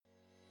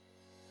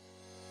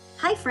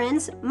Hi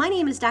friends, my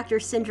name is Dr.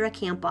 Cindra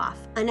Kampoff,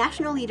 a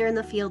national leader in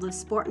the field of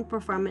sport and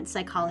performance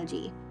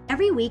psychology.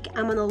 Every week,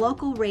 I'm on the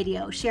local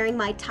radio sharing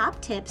my top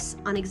tips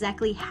on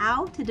exactly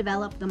how to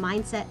develop the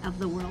mindset of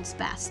the world's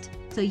best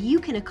so you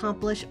can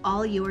accomplish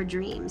all your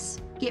dreams.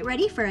 Get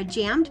ready for a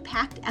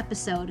jammed-packed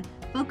episode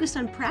focused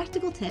on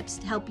practical tips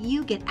to help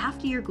you get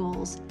after your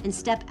goals and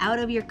step out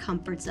of your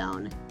comfort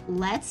zone.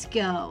 Let's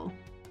go.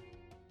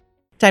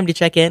 Time to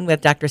check in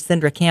with Dr.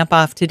 Cindra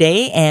Kampoff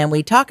today, and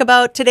we talk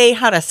about today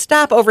how to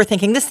stop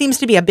overthinking. This seems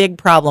to be a big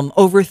problem,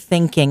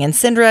 overthinking. And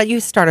Cindra, you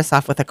start us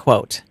off with a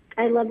quote.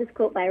 I love this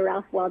quote by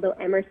Ralph Waldo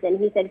Emerson.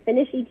 He said,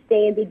 "Finish each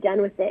day and be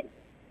done with it.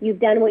 You've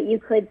done what you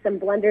could. Some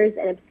blunders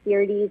and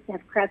obscurities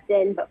have crept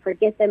in, but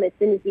forget them as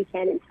soon as you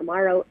can, and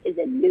tomorrow is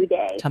a new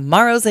day."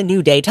 Tomorrow's a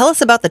new day. Tell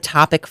us about the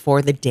topic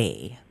for the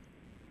day.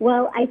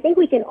 Well, I think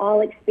we can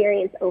all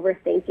experience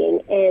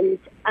overthinking, and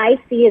I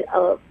see it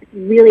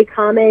really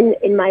common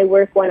in my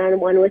work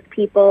one-on-one with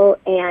people,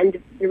 and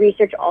the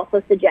research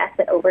also suggests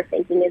that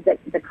overthinking is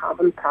the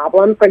common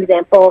problem. For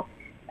example,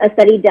 a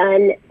study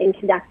done and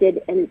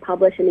conducted and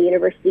published in the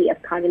University of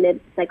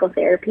Cognitive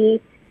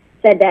Psychotherapy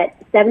said that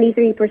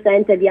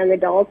 73% of young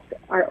adults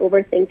are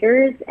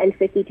overthinkers, and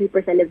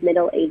 52% of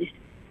middle-aged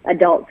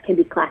adults can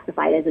be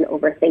classified as an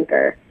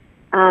overthinker.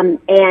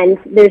 And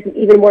there's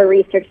even more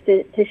research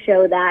to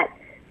show that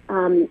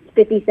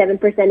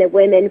 57% of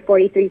women,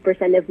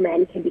 43% of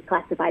men can be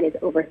classified as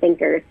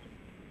overthinkers.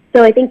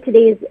 So I think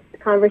today's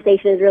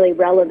conversation is really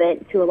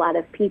relevant to a lot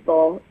of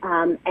people.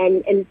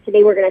 And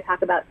today we're going to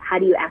talk about how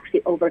do you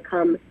actually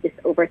overcome this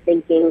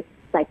overthinking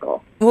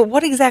cycle. Well,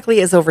 what exactly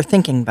is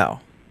overthinking, though?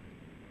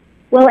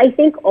 Well, I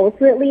think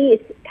ultimately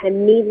it's kind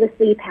of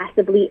needlessly,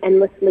 passively,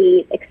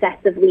 endlessly,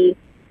 excessively,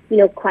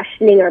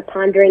 questioning or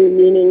pondering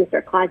meanings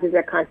or causes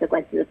or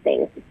consequences of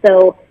things.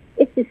 So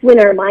it's just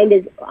when our mind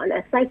is on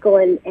a cycle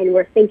and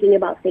we're thinking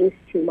about things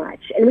too much.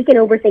 And we can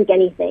overthink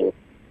anything: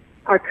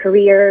 our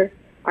career,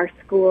 our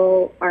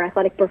school, our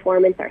athletic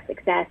performance, our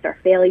success, our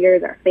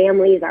failures, our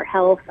families, our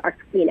health,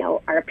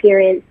 our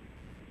appearance.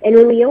 And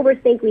when we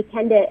overthink, we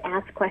tend to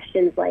ask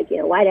questions like,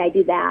 why did I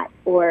do that?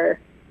 Or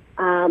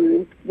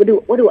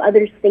what do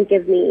others think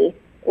of me?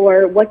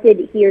 Or what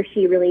did he or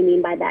she really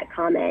mean by that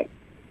comment?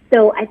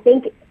 So I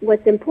think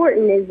what's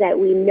important is that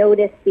we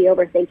notice the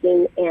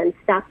overthinking and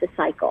stop the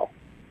cycle.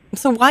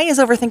 So why is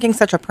overthinking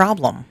such a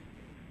problem?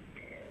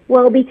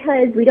 Well,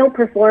 because we don't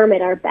perform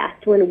at our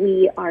best when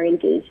we are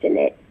engaged in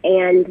it.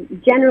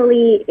 And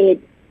generally, it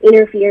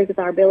interferes with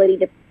our ability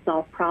to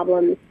solve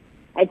problems.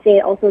 I'd say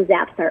it also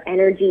zaps our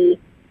energy.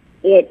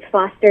 It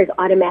fosters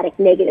automatic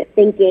negative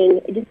thinking.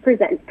 It just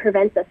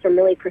prevents us from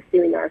really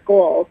pursuing our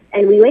goals.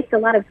 And we waste a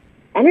lot of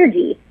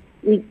energy.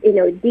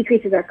 It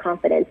decreases our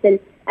confidence. And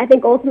I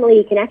think ultimately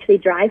it can actually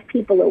drive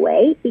people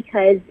away,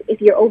 because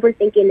if you're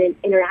overthinking an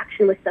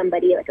interaction with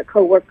somebody like a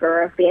coworker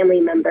or a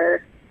family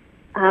member,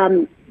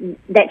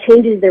 that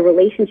changes their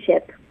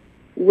relationship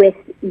with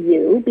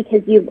you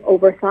because you've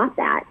overthought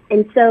that.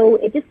 And so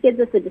it just gives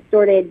us a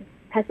distorted,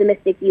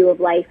 pessimistic view of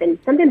life. And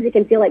sometimes it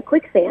can feel like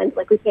quicksand,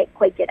 like we can't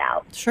quite get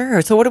out.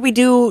 Sure. So what do we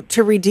do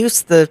to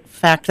reduce the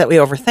fact that we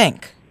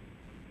overthink?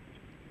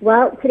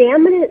 Well, today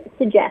I'm going to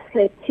suggest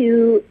kind of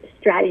two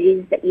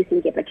strategies that you can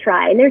give a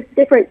try. And there's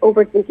different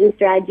overthinking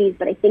strategies,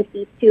 but I think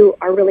these two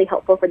are really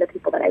helpful for the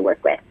people that I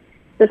work with.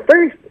 The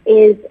first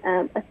is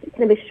a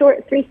kind of a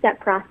short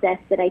 3-step process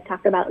that I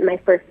talk about in my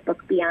first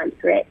book, Beyond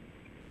Grit.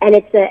 And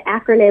it's the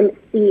acronym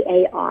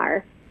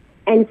CAR.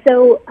 And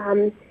so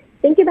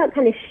think about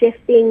kind of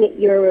shifting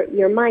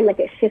your mind like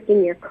it's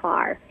shifting your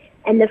car.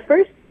 And the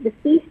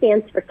C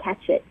stands for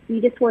catch it.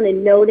 You just want to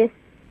notice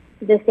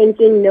the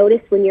thinking,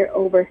 notice when you're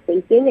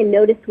overthinking, and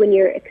notice when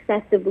you're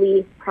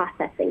excessively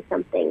processing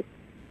something.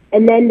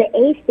 And then the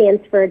A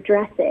stands for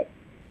address it.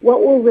 What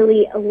will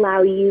really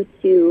allow you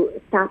to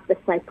stop the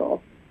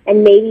cycle?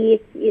 And maybe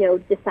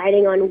it's,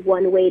 deciding on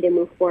one way to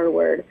move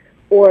forward,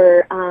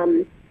 or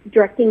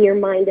directing your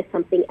mind to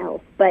something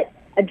else, but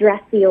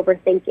address the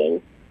overthinking.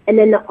 And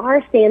then the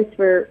R stands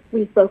for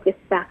refocus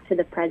back to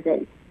the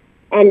present.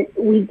 And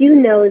we do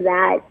know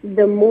that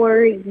the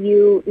more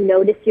you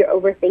notice your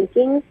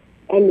overthinking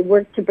and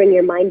work to bring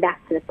your mind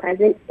back to the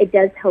present, it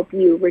does help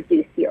you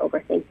reduce your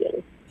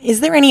overthinking. Is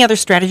there any other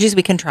strategies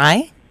we can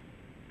try?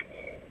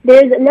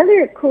 There's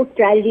another cool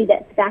strategy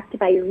that's backed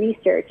by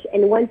research,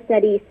 and one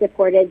study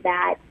supported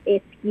that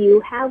if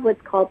you have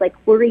what's called like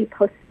worry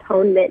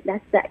postponement,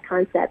 that's that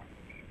concept,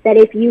 that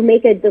if you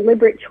make a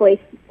deliberate choice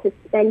to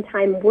spend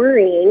time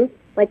worrying,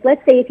 like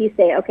let's say if you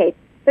say, okay,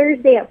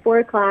 Thursday at 4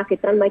 o'clock,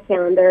 it's on my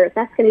calendar,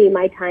 that's going to be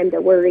my time to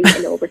worry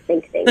and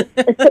overthink things.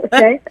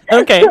 Okay?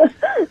 Okay.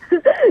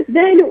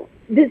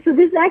 So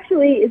this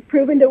actually is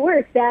proven to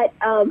work, that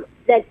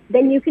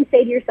then you can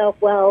say to yourself,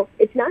 well,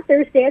 it's not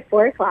Thursday at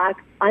 4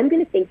 o'clock. I'm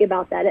going to think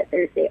about that at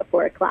Thursday at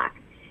 4 o'clock.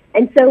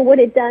 And so what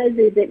it does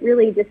is it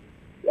really just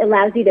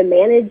allows you to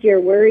manage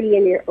your worry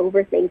and your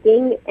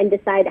overthinking and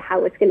decide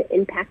how it's going to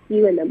impact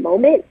you in the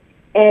moment.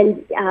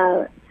 And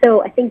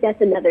so I think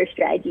that's another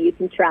strategy you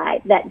can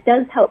try that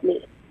does help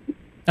me.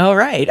 All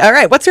right.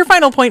 What's your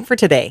final point for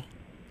today?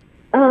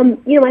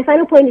 My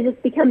final point is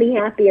just becoming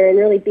happier and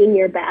really being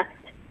your best.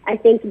 I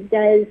think it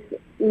does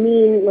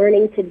mean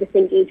learning to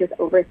disengage with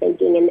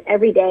overthinking. And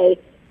every day,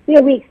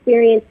 we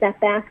experience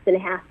setbacks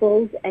and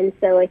hassles. And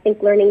so I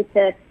think learning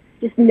to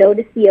just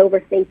notice the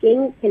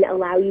overthinking can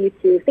allow you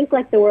to think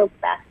like the world's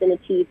best and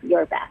achieve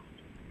your best.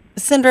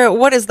 Cindra,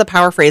 what is the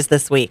power phrase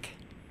this week?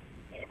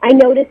 I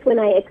notice when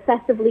I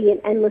excessively and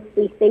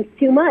endlessly think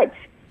too much,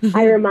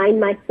 I remind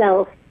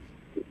myself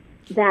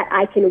that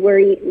I can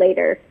worry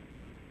later.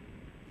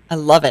 I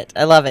love it.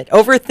 I love it.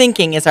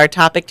 Overthinking is our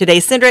topic today.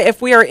 Cindra,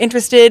 if we are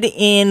interested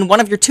in one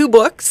of your 2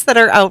 books that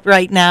are out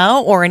right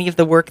now or any of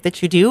the work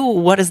that you do,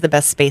 what is the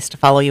best space to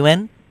follow you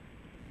in?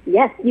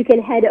 Yes, you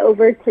can head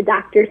over to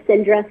Dr.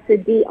 Cindra, so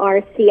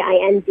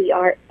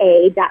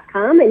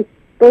DrCindra.com, and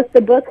both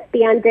the books,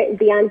 Beyond Grit and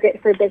Beyond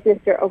Grit for Business,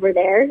 are over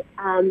there,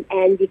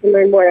 and you can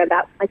learn more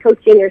about my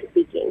coaching or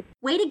speaking.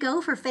 Way to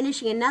go for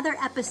finishing another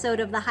episode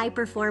of the High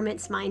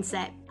Performance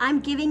Mindset. I'm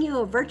giving you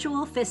a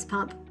virtual fist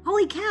pump.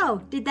 Holy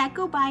cow, did that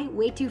go by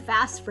way too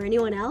fast for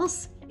anyone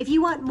else? If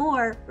you want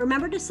more,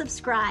 remember to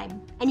subscribe,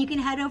 and you can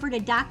head over to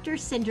Dr.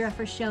 Cindra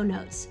for show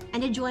notes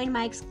and to join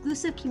my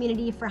exclusive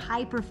community for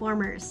high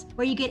performers,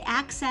 where you get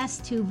access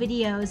to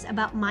videos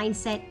about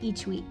mindset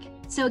each week.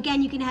 So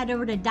again, you can head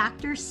over to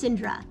Dr.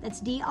 Cindra, that's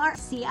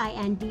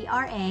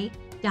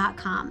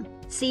DrCindra.com.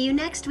 See you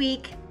next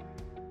week.